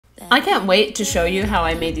I can't wait to show you how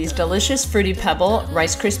I made these delicious Fruity Pebble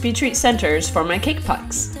Rice Krispie treat centers for my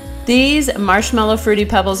CakePucks. These marshmallow Fruity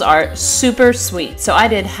Pebbles are super sweet, so I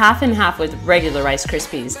did half and half with regular Rice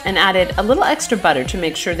Krispies and added a little extra butter to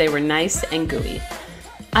make sure they were nice and gooey.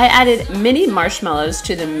 I added mini marshmallows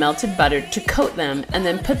to the melted butter to coat them and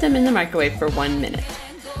then put them in the microwave for 1 minute.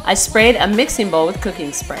 I sprayed a mixing bowl with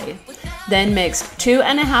cooking spray, then mixed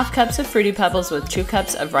 2½ cups of Fruity Pebbles with 2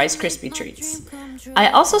 cups of Rice Krispie treats.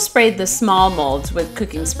 I also sprayed the small molds with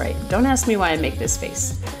cooking spray. Don't ask me why I make this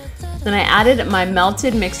face. Then I added my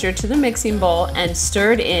melted mixture to the mixing bowl and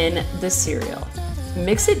stirred in the cereal.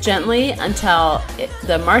 Mix it gently until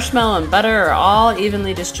the marshmallow and butter are all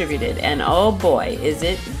evenly distributed, and oh boy, is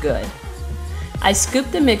it good. I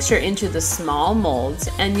scooped the mixture into the small molds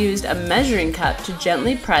and used a measuring cup to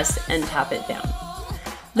gently press and tap it down.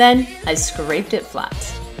 Then I scraped it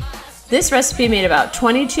flat. This recipe made about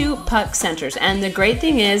 22 puck centers, and the great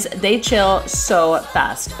thing is they chill so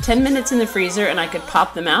fast. 10 minutes in the freezer and I could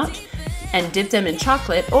pop them out and dip them in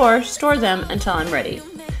chocolate or store them until I'm ready.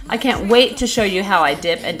 I can't wait to show you how I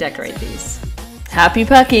dip and decorate these. Happy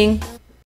pucking!